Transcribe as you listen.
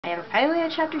am finally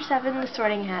at chapter 7, The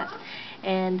Sorting Hat,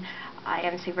 and I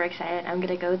am super excited. I'm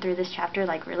gonna go through this chapter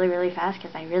like really fast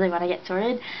because I really want to get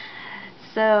sorted.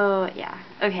 So yeah,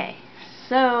 okay.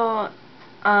 So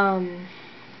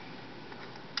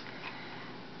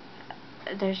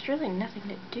there's really nothing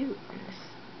to do on this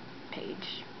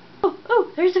page.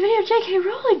 Oh, there's a video of J.K.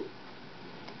 Rowling.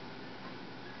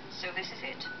 So this is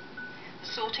it. The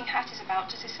sorting hat is about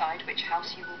to decide which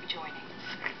house you will be joining.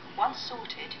 Once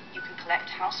sorted, you can collect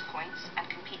house points and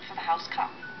compete for the house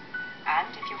cup. And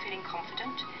if you're feeling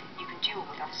confident, you can duel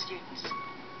with other students.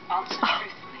 Answer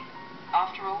truthfully.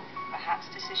 After all, the hat's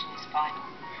decision is final.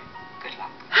 Good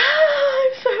luck.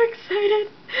 I'm so excited.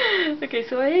 Okay,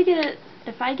 so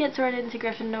if I get sorted into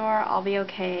Gryffindor, I'll be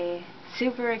okay.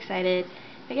 Super excited.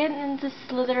 If I get into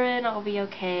Slytherin, I'll be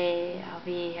okay. I'll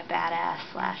be a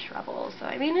badass / rebel. So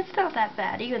I mean, it's not that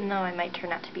bad, even though I might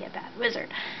turn out to be a bad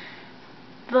wizard.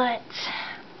 But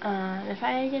if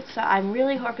I get I'm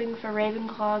really hoping for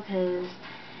Ravenclaw because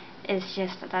it's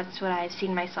just that's what I've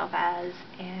seen myself as.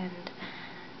 And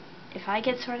if I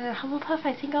get sorted in Hufflepuff,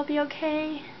 I think I'll be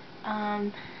okay.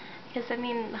 Because I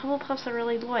mean, Hufflepuffs are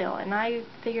really loyal, and I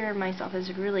figure myself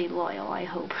as really loyal, I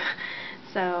hope.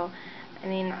 So, I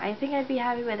mean, I think I'd be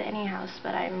happy with any house,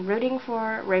 but I'm rooting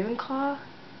for Ravenclaw,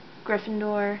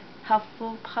 Gryffindor,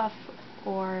 Hufflepuff,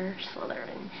 or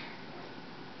Slytherin.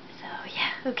 So,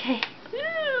 yeah, okay.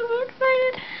 I'm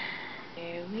excited.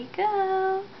 Here we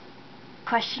go.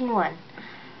 Question 1.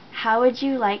 How would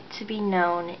you like to be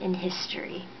known in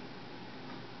history?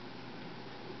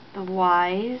 The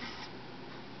wise,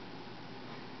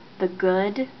 the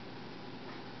good,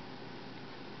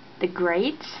 the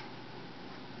great,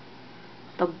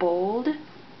 the bold,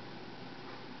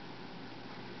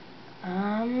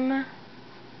 I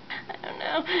don't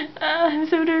know, I'm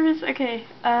so nervous. Okay,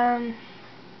 I'm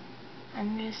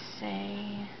gonna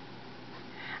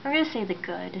say the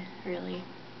good, really.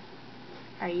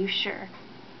 Are you sure?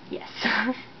 Yes.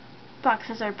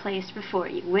 Boxes are placed before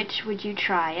you. Which would you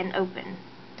try and open?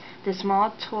 The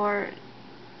small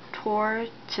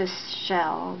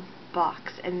tortoiseshell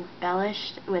box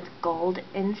embellished with gold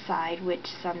inside, which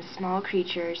some small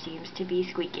creature seems to be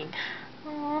squeaking.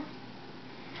 Aww.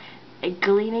 A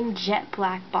gleaming jet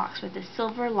black box with a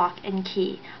silver lock and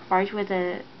key, marked with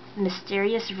a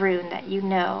mysterious rune that you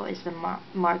know is the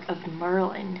mark of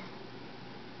Merlin.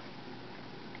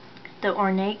 The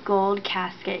ornate gold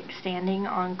casket standing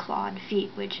on clawed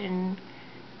feet,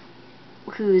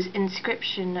 whose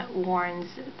inscription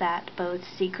warns that both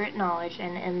secret knowledge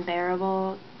and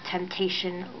unbearable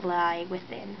temptation lie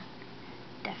within.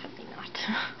 Definitely not.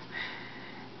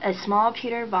 A small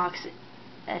pewter box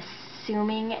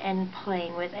assuming and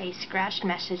playing with a scratched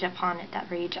message upon it that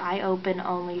reads, "I open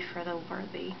only for the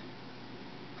worthy."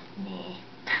 Nah.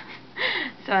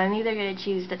 So I'm either going to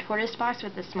choose the tortoise box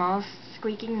with the small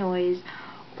squeaking noise,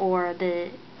 or the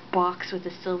box with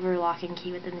the silver lock and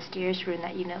key with the mysterious rune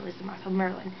that you know is the mark of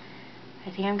Merlin. I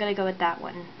think I'm going to go with that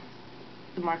one.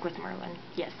 The mark with Merlin.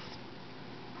 Yes.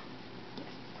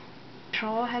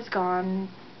 Troll has gone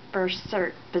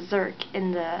berserk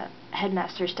in the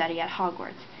headmaster's study at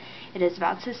Hogwarts. It is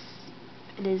about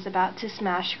to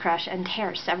smash, crush, and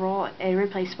tear several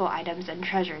irreplaceable items and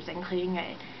treasures, including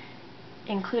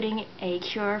a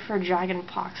cure for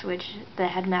dragonpox, which the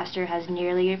headmaster has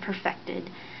nearly perfected,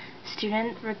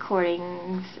 student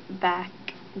recordings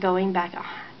going back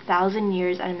 1,000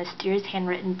 years, and a mysterious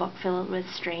handwritten book filled with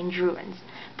strange ruins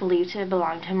believed to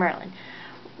belong to Merlin.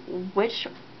 Which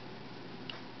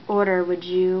order would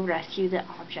you rescue the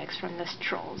objects from this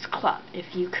Trolls Club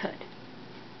if you could?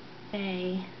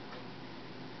 Say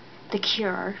the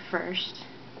cure first,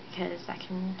 because that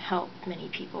can help many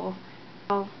people.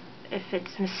 Well, if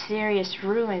it's mysterious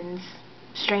ruins,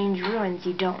 strange ruins,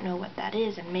 you don't know what that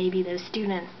is, and maybe those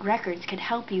student records could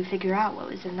help you figure out what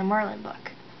was in the Merlin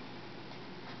book.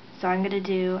 So I'm going to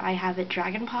do, I have it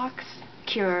Dragonpox,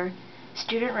 Cure,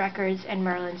 Student Records, and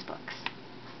Merlin's books.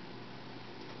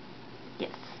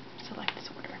 Yes, select this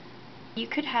order. You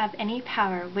could have any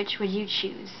power, which would you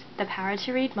choose? The power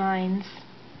to read minds,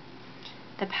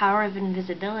 the power of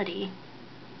invisibility,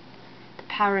 the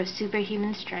power of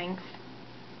superhuman strength,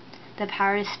 the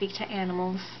power to speak to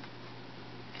animals,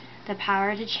 the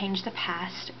power to change the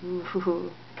past,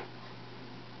 ooh,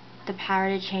 the power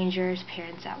to change your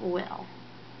appearance at will.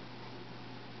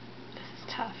 This is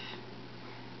tough.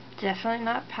 Definitely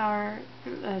not power,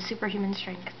 superhuman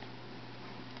strength.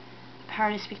 The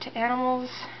power to speak to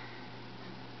animals.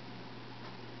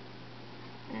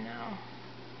 No.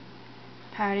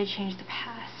 Power to change the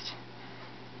past.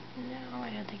 No, I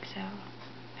don't think so.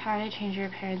 Power to change your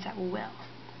appearance at will.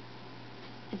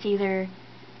 It's either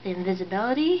The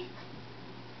invisibility,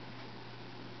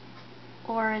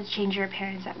 or change your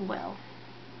appearance at will.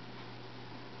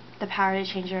 The power to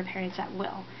change your appearance at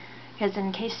will. Because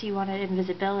in case you wanted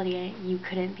invisibility, you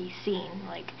couldn't be seen.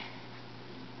 Like,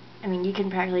 I mean, you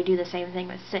can practically do the same thing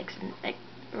with 6,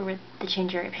 or with the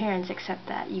change your appearance, except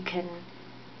that you can,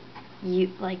 you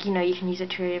can use it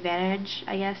to your advantage,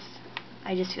 I guess.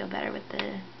 I just feel better with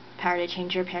the power to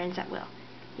change your appearance at will.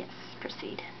 Yes,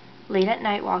 proceed. Late at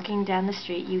night, walking down the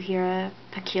street, you hear a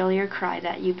peculiar cry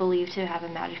that you believe to have a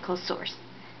magical source.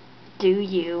 Do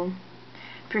you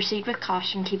proceed with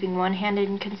caution, keeping one handed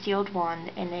and concealed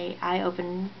wand and an eye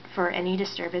open for any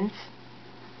disturbance?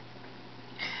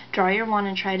 Draw your wand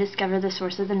and try to discover the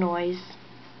source of the noise.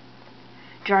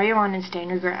 Draw your wand and stand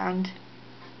your ground.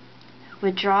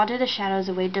 Withdraw to the shadows,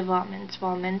 await developments,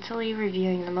 while mentally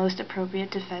reviewing the most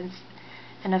appropriate defense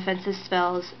and offensive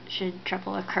spells should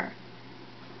trouble occur.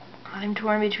 I'm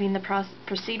torn between the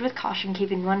proceed with caution,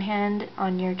 keeping one hand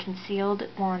on your concealed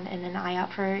wand and an eye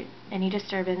out for any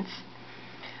disturbance,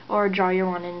 or draw your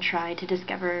wand and try to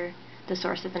discover the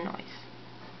source of the noise.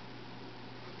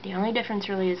 The only difference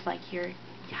really is like you're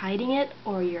hiding it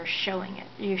or you're showing it.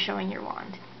 You're showing your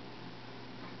wand.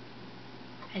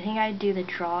 I think I'd do the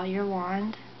draw your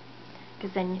wand,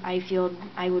 because then I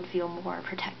would feel more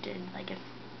protected. Like if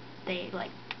they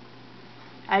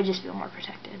I just feel more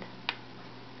protected.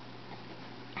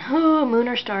 Oh, moon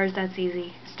or stars, that's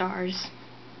easy. Stars.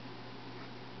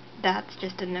 That's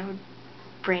just a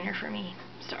no-brainer for me.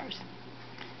 Stars.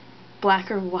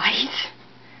 Black or white?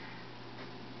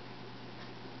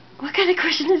 What kind of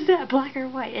question is that? Black or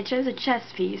white? It shows a chess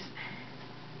piece.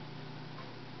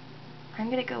 I'm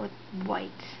gonna go with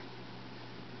white.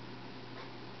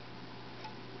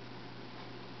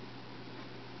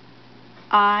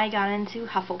 I got into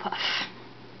Hufflepuff.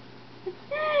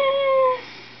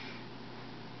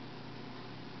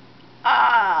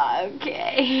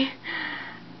 Okay.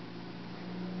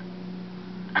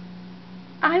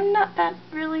 I'm not that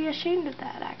really ashamed of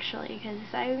that, actually, because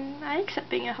I accept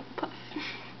being a Hufflepuff.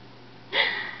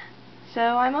 So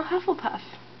I'm a Hufflepuff.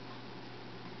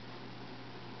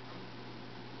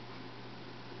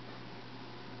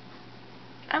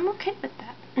 I'm okay with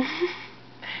that.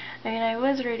 I mean, I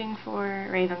was rooting for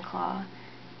Ravenclaw,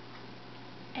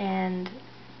 and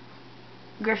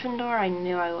Gryffindor, I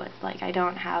knew I would. Like, I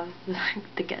don't have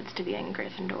the guts to be in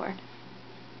Gryffindor.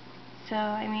 So,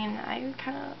 I mean, I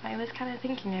was kind of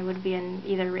thinking I would be in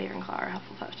either Ravenclaw or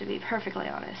Hufflepuff, to be perfectly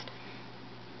honest.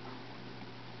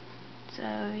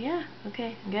 So, yeah,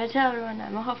 okay, I'm gonna tell everyone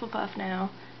I'm a Hufflepuff now.